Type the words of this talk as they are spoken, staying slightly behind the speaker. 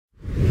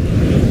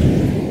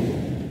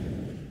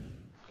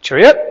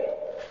Cheerio.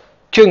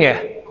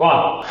 Kyungye. Go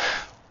on.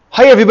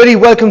 Hi everybody,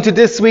 welcome to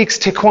this week's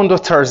Taekwondo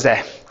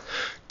Thursday.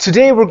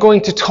 Today we're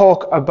going to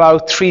talk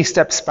about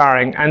three-step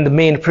sparring and the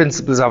main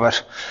principles of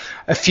it.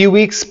 A few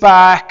weeks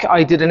back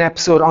I did an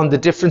episode on the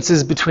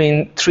differences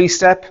between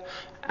three-step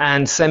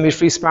and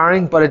semi-free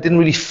sparring, but I didn't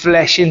really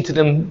flesh into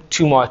them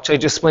too much. I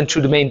just went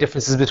through the main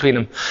differences between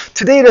them.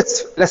 Today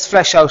let's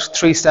flesh out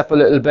three-step a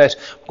little bit.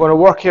 I'm going to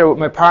work here with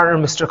my partner,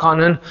 Mr.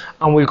 Connacht,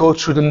 and we'll go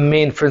through the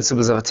main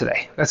principles of it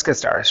today. Let's get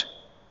started.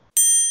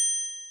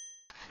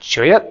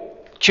 Cheerio.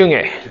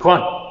 Kyungye. Go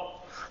on.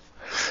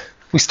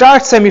 We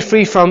start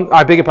semi-free from,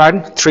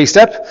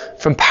 three-step,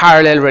 from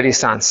parallel ready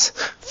stance.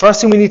 First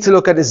thing we need to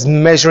look at is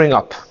measuring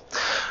up.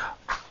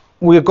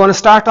 We're going to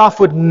start off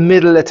with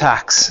middle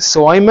attacks.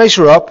 So I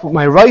measure up with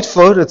my right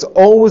foot, it's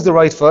always the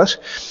right foot,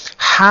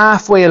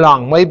 halfway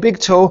along. My big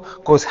toe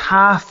goes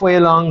halfway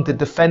along the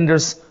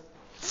defender's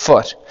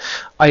foot.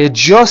 I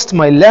adjust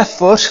my left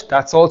foot,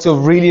 that's also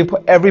really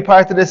important. Every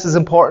part of this is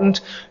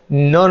important.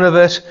 None of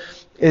it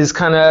is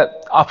kind of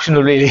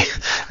optional really.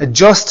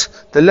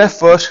 Adjust the left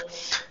foot,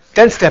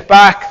 then step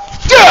back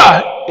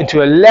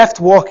into a left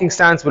walking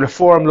stance with a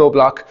forearm low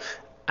block,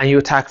 and you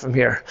attack from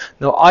here.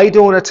 Now I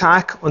don't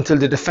attack until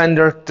the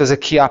defender does a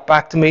kiap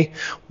back to me.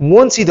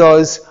 Once he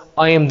does,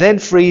 I am then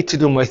free to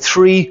do my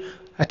three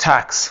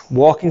attacks: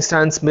 walking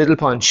stance, middle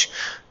punch.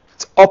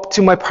 It's up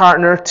to my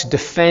partner to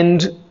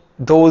defend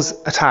those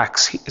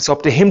attacks. It's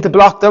up to him to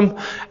block them,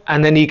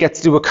 and then he gets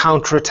to do a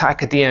counter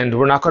attack at the end.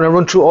 We're not going to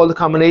run through all the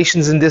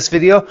combinations in this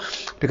video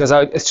because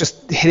it's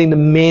just hitting the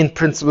main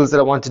principles that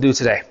I want to do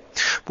today.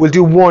 We'll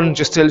do one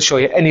just to show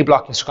you any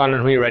block, Mr.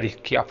 Connacht, when you're ready.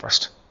 Key up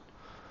first.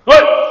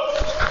 Good.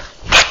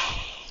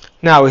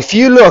 Now if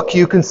you look,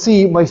 you can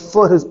see my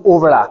foot is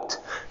overlapped.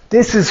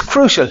 This is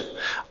crucial.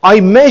 I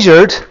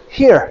measured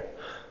here.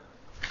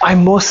 I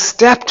must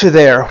step to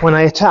there when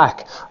I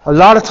attack. A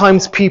lot of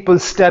times people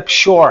step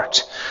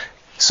short,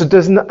 so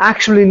there's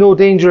actually no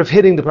danger of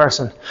hitting the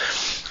person.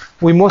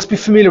 We must be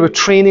familiar with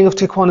training of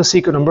Taekwondo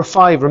secret number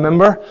 5.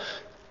 Remember,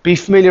 be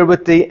familiar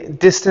with the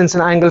distance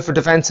and angle for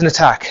defense and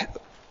attack.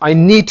 I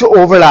need to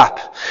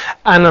overlap,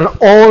 and on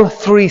all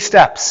three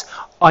steps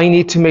I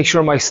need to make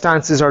sure my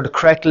stances are the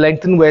correct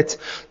length and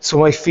width so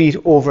my feet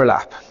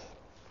overlap.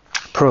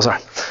 Prosar.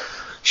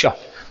 Sure.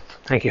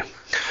 Thank you.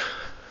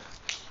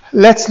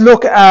 Let's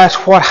look at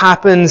what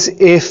happens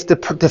if the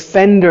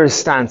defender's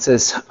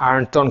stances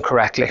aren't done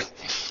correctly.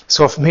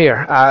 So from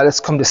here,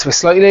 let's come this way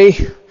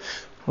slightly.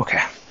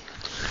 Okay.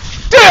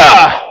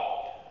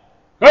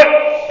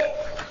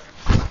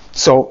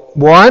 So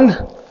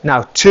 1,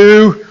 now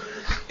 2.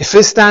 If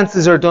his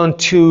stances are done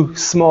too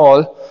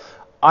small,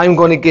 I'm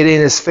going to get in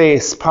his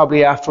face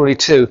probably after only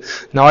 2.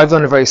 Now I've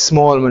done a very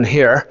small one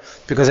here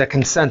because I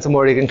can sense I'm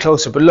already getting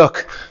closer, but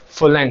look,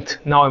 full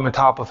length, now I'm on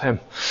top of him.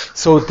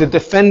 So the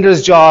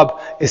defender's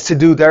job is to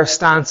do their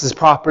stances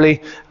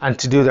properly and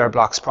to do their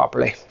blocks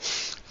properly.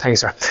 Thank you,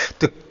 sir.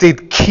 The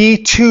key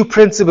 2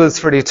 principles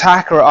for the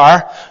attacker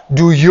are: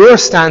 do your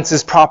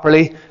stances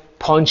properly,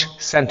 punch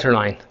center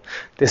line.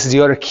 This is the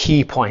other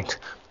key point.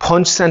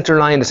 Punch center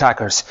line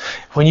attackers.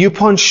 When you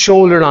punch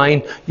shoulder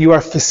line, you are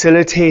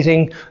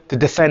facilitating the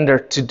defender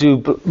to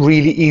do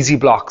really easy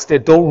blocks. They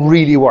don't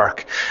really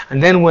work.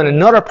 And then when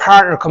another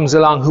partner comes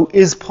along who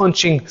is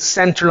punching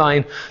center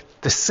line,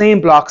 the same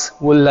blocks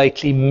will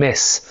likely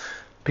miss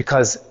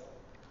because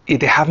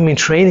they haven't been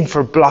training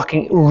for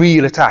blocking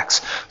real attacks.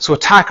 So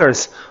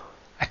attackers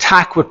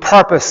attack with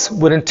purpose,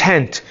 with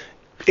intent,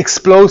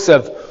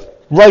 explosive,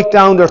 right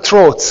down their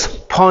throats,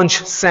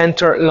 punch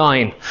center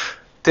line.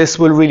 This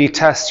will really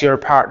test your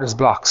partner's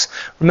blocks.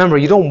 Remember,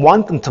 you don't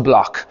want them to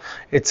block.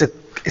 It's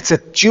a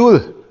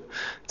duel.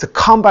 It's a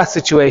combat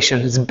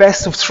situation. It's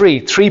best of 3.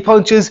 3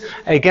 punches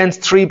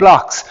against 3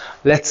 blocks.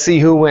 Let's see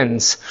who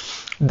wins.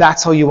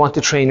 That's how you want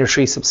to train your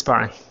three-step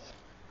sparring.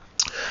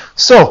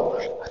 So,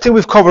 I think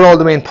we've covered all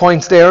the main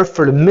points there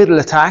for the middle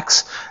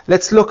attacks.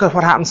 Let's look at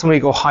what happens when we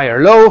go high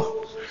or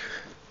low.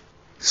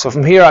 So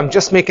from here, I'm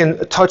just making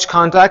a touch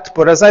contact,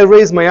 but as I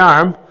raise my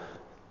arm,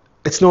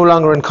 it's no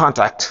longer in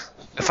contact.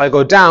 If I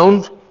go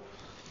down,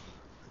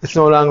 it's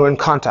no longer in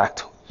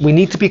contact. We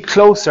need to be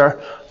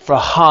closer for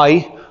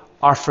high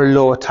or for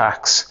low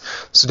attacks.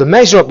 So the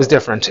measure up is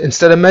different.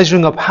 Instead of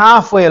measuring up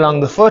halfway along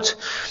the foot,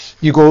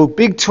 you go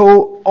big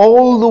toe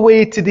all the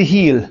way to the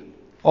heel.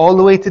 All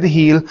the way to the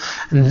heel.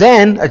 And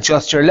then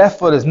adjust your left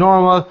foot as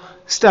normal.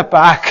 Step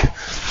back.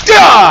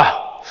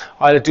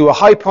 I'll do a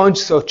high punch.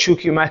 So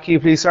Chukyu Maki,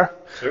 please, sir.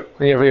 Sure.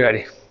 Whenever you're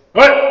ready.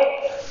 Right.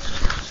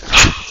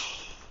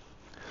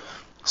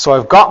 So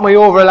I've got my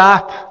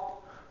overlap,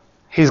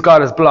 he's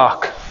got his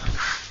block,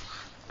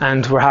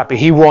 and we're happy.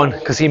 He won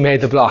because he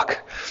made the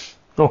block.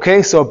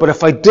 Okay, so, but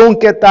if I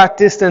don't get that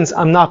distance,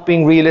 I'm not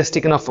being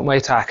realistic enough with my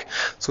attack.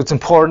 So it's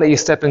important that you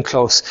step in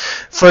close.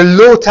 For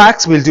low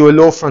attacks, we'll do a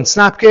low front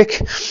snap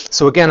kick.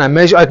 So again,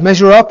 I'd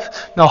measure up.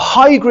 Now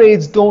high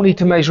grades don't need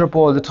to measure up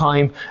all the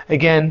time.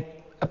 Again,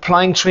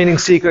 applying training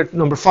secret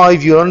number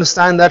 5, you'll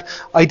understand that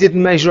I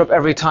didn't measure up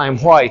every time.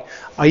 Why?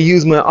 I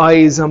use my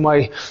eyes and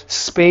my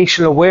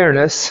spatial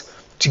awareness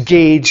to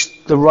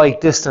gauge the right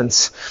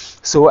distance.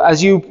 So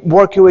as you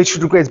work your way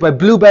through the grades, by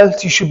blue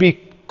belt you should be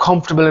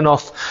comfortable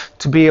enough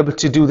to be able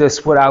to do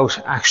this without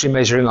actually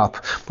measuring up.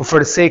 But for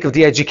the sake of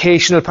the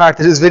educational part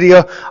of this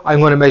video, I'm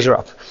going to measure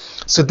up.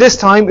 So this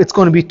time it's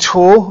going to be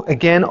toe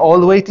again all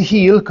the way to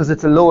heel because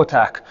it's a low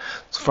attack.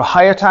 So for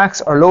high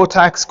attacks or low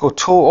attacks, go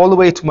toe all the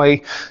way to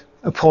my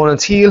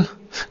opponent's heel,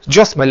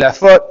 just my left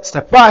foot,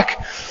 step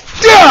back,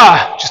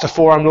 just a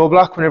forearm low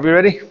block whenever you're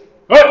ready.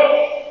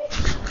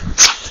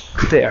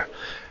 There.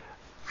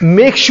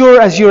 Make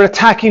sure as you're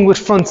attacking with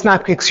front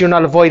snap kicks you're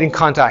not avoiding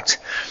contact.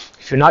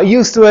 If you're not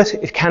used to it,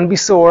 it can be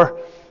sore,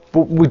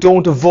 but we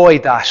don't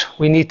avoid that.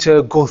 We need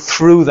to go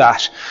through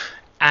that,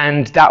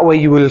 and that way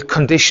you will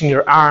condition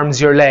your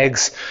arms, your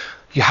legs.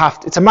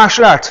 It's a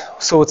martial art,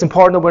 so it's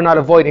important that we're not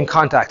avoiding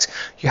contact.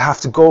 You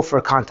have to go for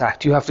a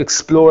contact, you have to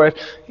explore it,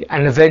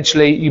 and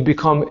eventually you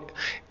become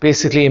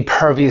basically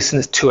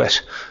impervious to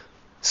it.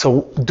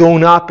 So do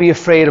not be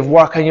afraid of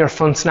working your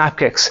front snap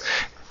kicks.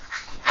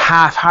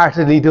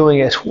 Half-heartedly doing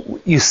it.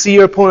 You see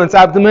your opponent's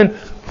abdomen,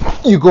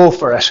 you go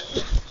for it.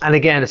 And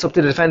again, it's up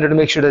to the defender to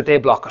make sure that they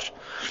block it.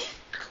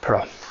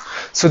 Pro.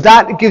 So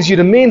that gives you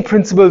the main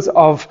principles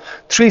of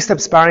 3-step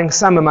sparring,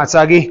 Sama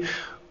Matsagi.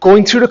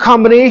 Going through the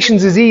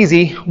combinations is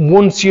easy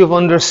once you've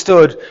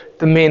understood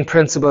the main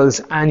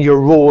principles and your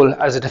role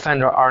as a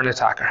defender or an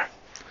attacker.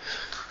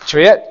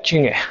 Chariot,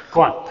 chunge.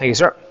 Go on. Thank you,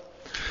 sir.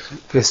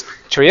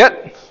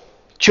 Chariot,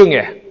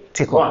 chunge.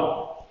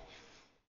 Taekwon.